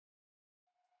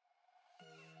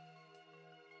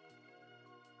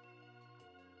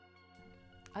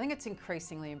I think it's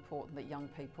increasingly important that young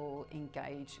people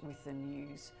engage with the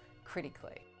news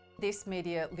critically. This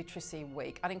Media Literacy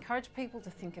Week, I'd encourage people to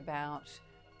think about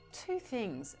two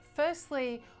things.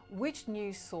 Firstly, which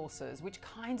news sources, which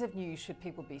kinds of news should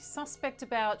people be suspect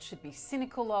about, should be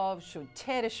cynical of, should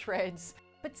tear to shreds?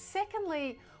 But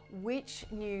secondly, which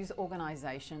news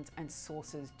organisations and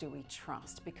sources do we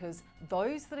trust? Because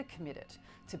those that are committed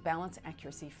to balance,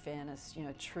 accuracy, fairness,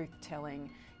 truth-telling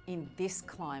in this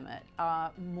climate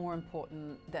are more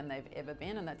important than they've ever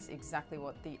been, and that's exactly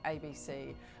what the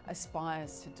ABC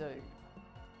aspires to do.